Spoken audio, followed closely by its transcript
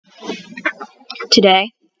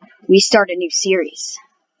Today, we start a new series.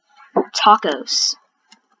 Tacos.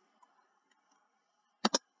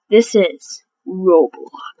 This is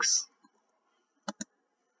Roblox.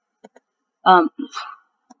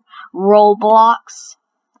 Roblox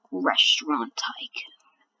Restaurant Tycoon.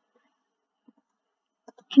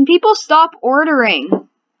 Can people stop ordering?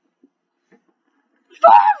 For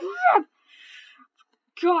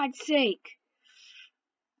God's sake.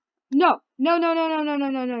 No.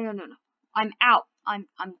 I'm out. I'm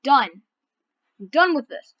done. I'm done with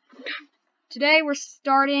this. Today we're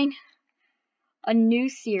starting a new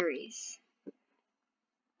series.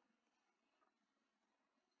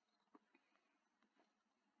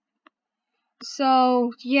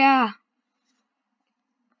 So, yeah.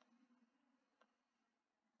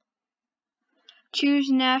 Choose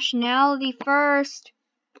nationality first.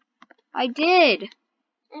 I did.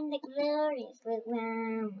 I'm the glorious with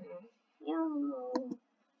mama.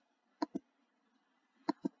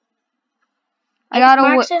 I got a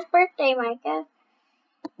Max's birthday, Micah.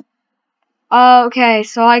 Okay,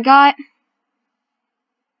 so I got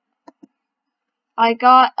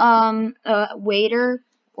a waiter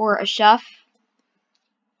or a chef.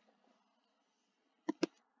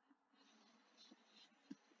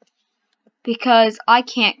 Because I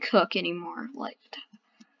can't cook anymore. Like,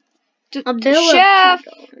 A bill chef.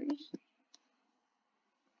 of $2.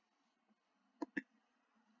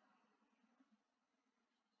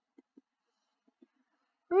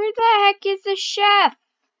 Who the heck is the chef?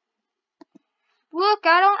 Look,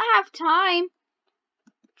 I don't have time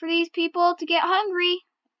for these people to get hungry.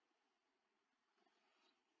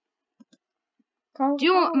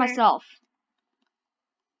 Do it myself.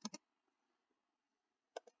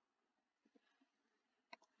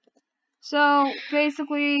 So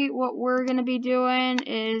basically what we're going to be doing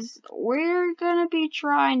is we're going to be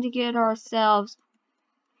trying to get ourselves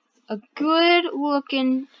a good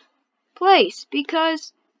looking place,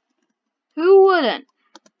 because who wouldn't?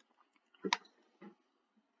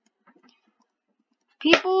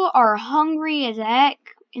 People are hungry as heck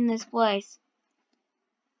in this place.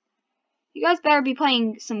 You guys better be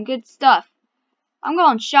playing some good stuff. I'm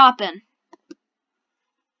going shopping.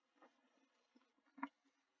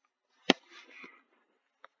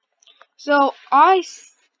 So I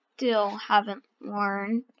still haven't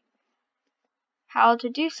learned how to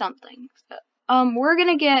do something. We're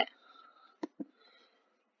gonna get.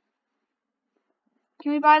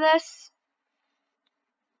 Can we buy this?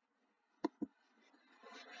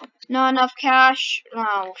 Not enough cash.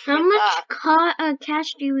 No. How much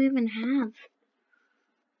cash do you even have?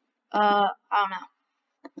 I don't know.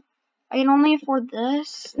 I can only afford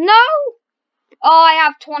this. No. Oh, I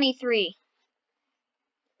have 23.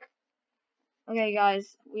 Okay,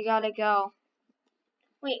 guys, we gotta go.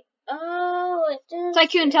 Wait. Oh, it does.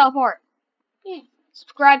 Tycoon teleport. Yeah.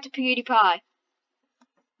 Subscribe to PewDiePie.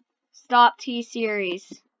 Stop T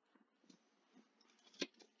series.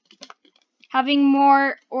 Having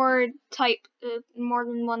more than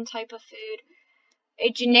one type of food.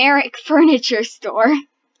 A generic furniture store.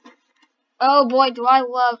 Oh boy, do I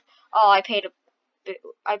love. Oh, I paid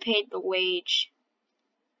the wage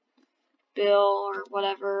bill or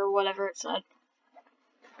whatever it said.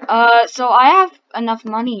 So I have enough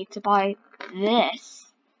money to buy this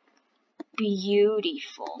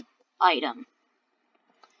beautiful item.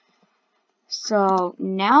 So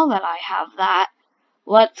now that I have that,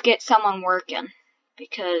 let's get someone working,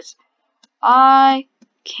 because I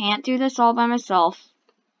can't do this all by myself.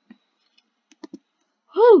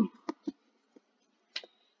 Whew.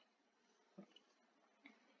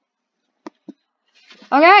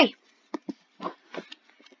 Okay.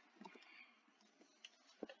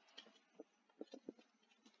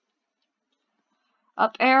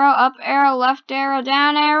 Up arrow, left arrow,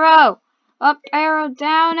 down arrow. Up arrow,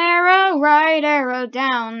 down arrow, right arrow,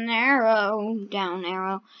 down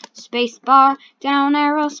arrow, space bar, down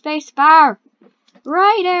arrow, space bar.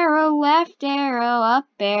 Right arrow, left arrow, up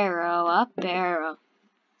arrow.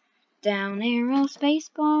 Down arrow, space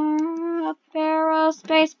bar, up arrow,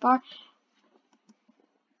 space bar.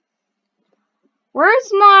 Where's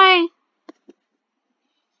my...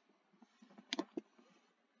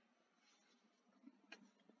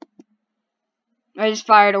 I just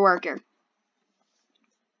fired a worker.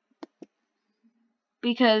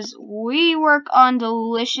 Because we work on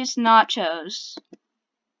delicious nachos.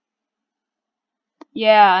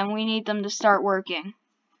 Yeah, and we need them to start working.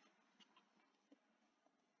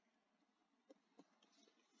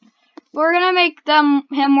 We're gonna make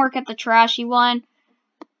him work at the trashy one,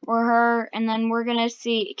 or her, and then we're gonna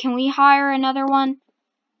see, can we hire another one?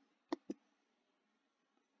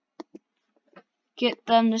 Get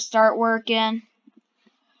them to start working.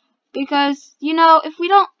 Because, you know, if we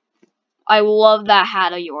don't... I love that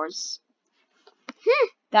hat of yours.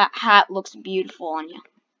 That hat looks beautiful on you.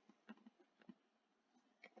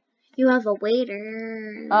 You have a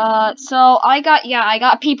waiter. So I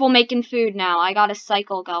got people making food now. I got a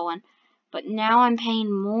cycle going. But now I'm paying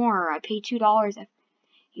more. I pay $2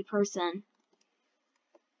 a person.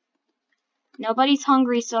 Nobody's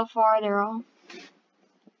hungry so far. They're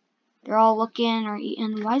all looking or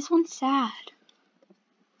eating. Why is one sad?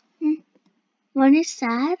 One is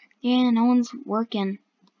sad? Yeah, no one's working.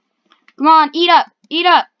 Come on, eat up! Eat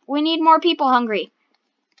up! We need more people hungry.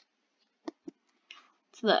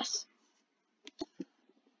 What's this?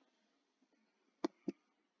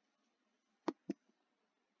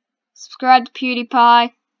 Subscribe to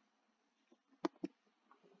PewDiePie.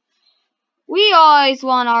 We always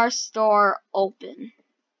want our store open.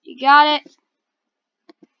 You got it?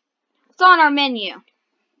 It's on our menu.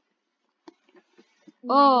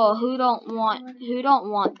 Oh, who don't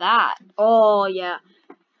want that? Oh yeah.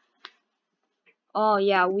 Oh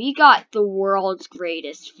yeah, we got the world's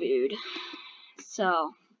greatest food.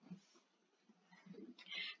 So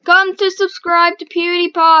come to subscribe to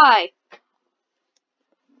PewDiePie.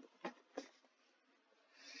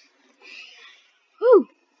 Whew.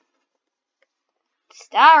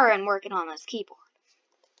 Staring working on this keyboard.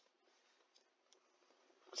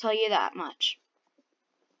 I'll tell you that much.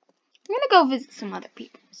 I'm gonna go visit some other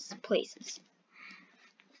people's places.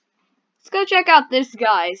 Let's go check out this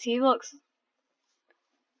guy's. He looks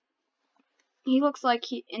like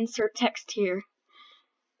he insert text here.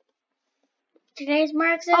 Today's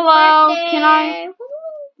Mark's Hello, birthday. can I? Woo!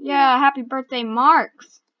 Yeah, happy birthday,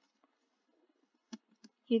 Marks.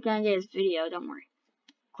 He's gonna get his video, don't worry.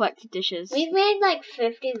 Collect dishes. We've made like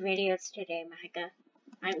 50 videos today, Micah.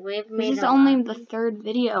 This is only the third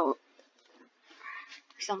video.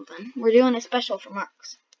 Or something. We're doing a special for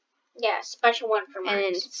Marks. Yeah, special one for Marks.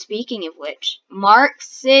 And speaking of which,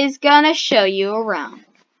 Marks is gonna show you around.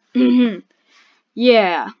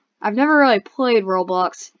 Yeah. I've never really played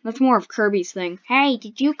Roblox. That's more of Kirby's thing. Hey,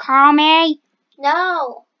 did you call me?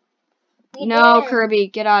 No. No, didn't. Kirby,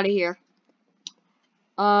 get out of here.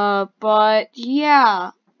 But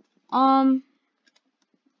yeah. I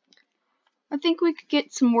think we could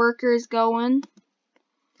get some workers going.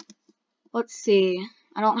 Let's see.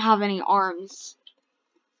 I don't have any arms.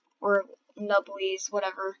 Or nubblies,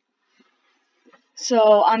 whatever.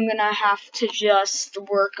 So I'm gonna have to just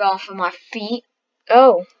work off of my feet.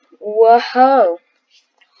 Oh. Whoa.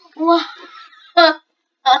 Whoa.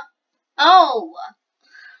 Oh.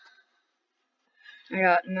 I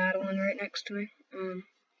got Madeline right next to me.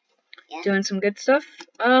 Yeah. Doing some good stuff.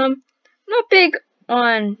 Not big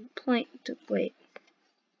on playing. Wait.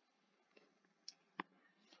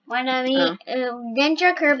 Wanna meet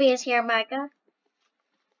Ninja Kirby is here, Micah.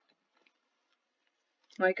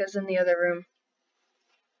 Micah's in the other room.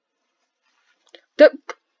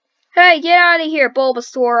 Hey, get out of here,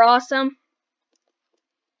 Bulbasaur, awesome.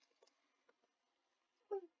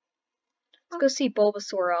 Let's go see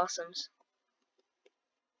Bulbasaur awesomes.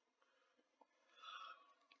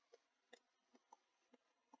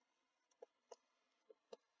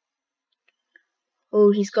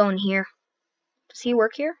 Oh, he's going here. Does he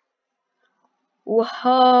work here?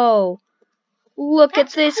 Whoa. Look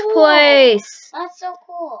at this place. That's so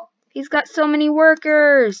cool. He's got so many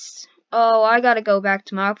workers. Oh, I gotta go back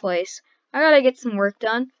to my place. I gotta get some work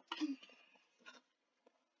done.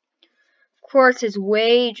 Of course, his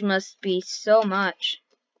wage must be so much.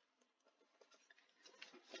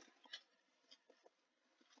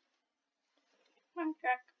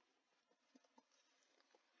 Okay.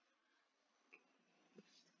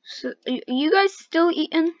 So, you guys still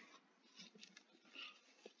eating?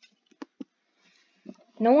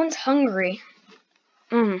 No one's hungry.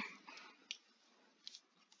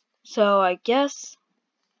 So, I guess...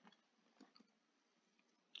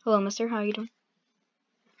 Hello, mister. How you doing?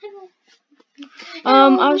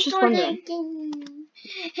 I was just wondering.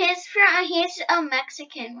 He's a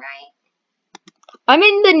Mexican, right? I'm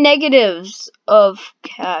in the negatives of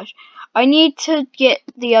cash. I need to get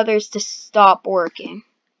the others to stop working.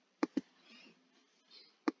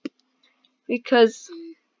 Because...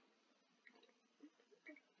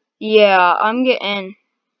 Yeah, I'm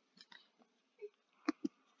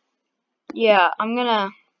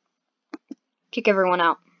gonna kick everyone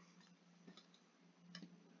out.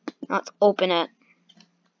 Let's open it.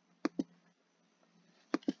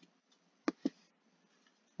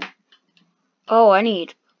 Oh, I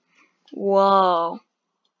need... Whoa.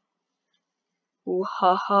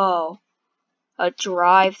 Whoa. A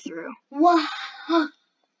drive-through. Whoa.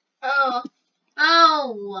 Oh.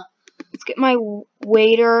 Oh. Let's get my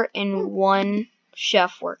waiter and one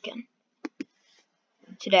chef working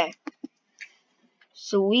today,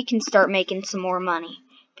 so we can start making some more money.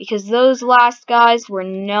 Because those last guys were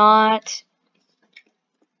not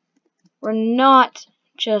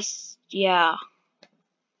just, yeah.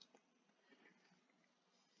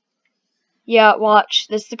 Yeah, watch.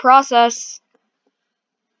 This is the process.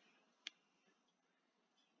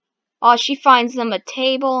 Oh, she finds them a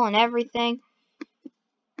table and everything.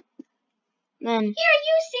 Then Here,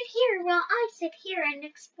 you sit here while I sit here and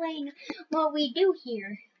explain what we do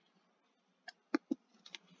here.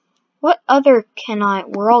 what other can I?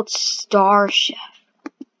 World Star Chef.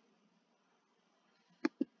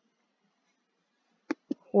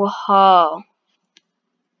 Whoa.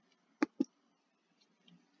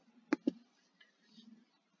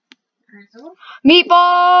 Grizzle,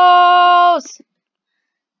 Meatballs!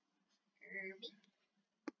 Kirby,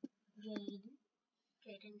 Jaden.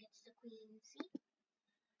 Jaden gets the queen seat.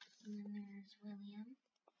 And then there's William.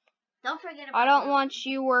 Don't forget about I don't William. want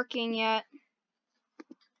you working yet.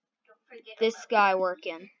 Don't forget This about guy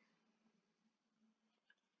working.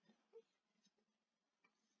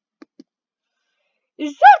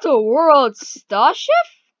 Is that a World Star Chef?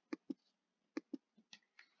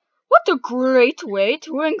 What a great way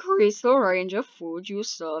to increase the range of food you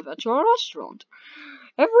serve at your restaurant.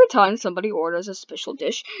 Every time somebody orders a special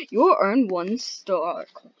dish, you earn 1 star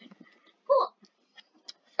coin. Cool.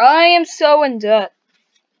 I am so in debt.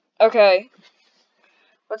 Okay.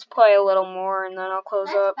 Let's play a little more and then I'll close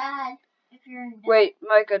That's up. bad if you're in debt. Wait,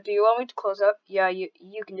 Micah, do you want me to close up? Yeah, you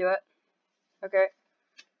can do it. Okay.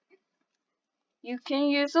 You can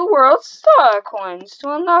use the World Star coins to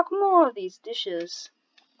unlock more of these dishes.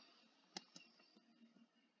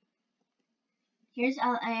 Here's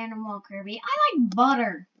an animal, Kirby. I like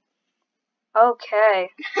butter. Okay.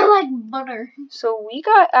 I like butter. So we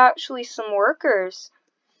got actually some workers.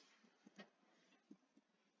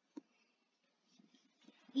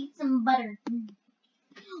 Eat some butter.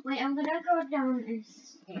 Wait, I'm gonna go down the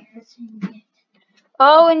stairs and get.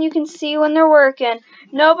 Oh, and you can see when they're working.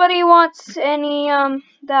 Nobody wants any,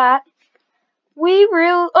 that. We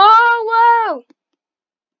real. Oh, whoa!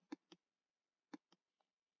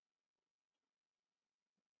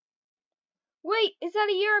 Wait, is that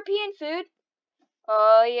a European food?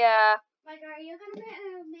 Oh, yeah. Like, are you gonna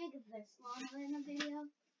make this longer in a video?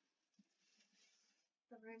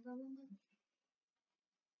 The rainbow one?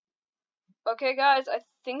 Okay, guys, I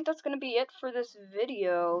think that's gonna be it for this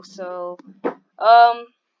video. So,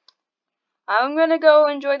 I'm gonna go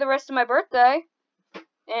enjoy the rest of my birthday,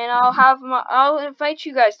 and I'll invite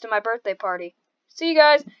you guys to my birthday party. See you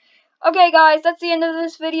guys. Okay, guys, that's the end of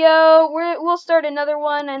this video. We'll start another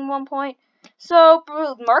one at one point. So,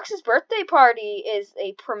 Mark's birthday party is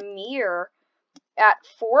a premiere at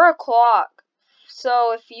 4 o'clock.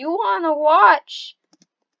 So, if you want to watch,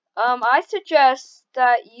 I suggest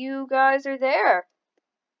that you guys are there.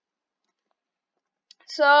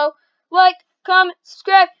 So, like, comment,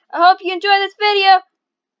 subscribe. I hope you enjoy this video.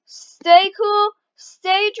 Stay cool,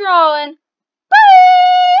 stay drawing.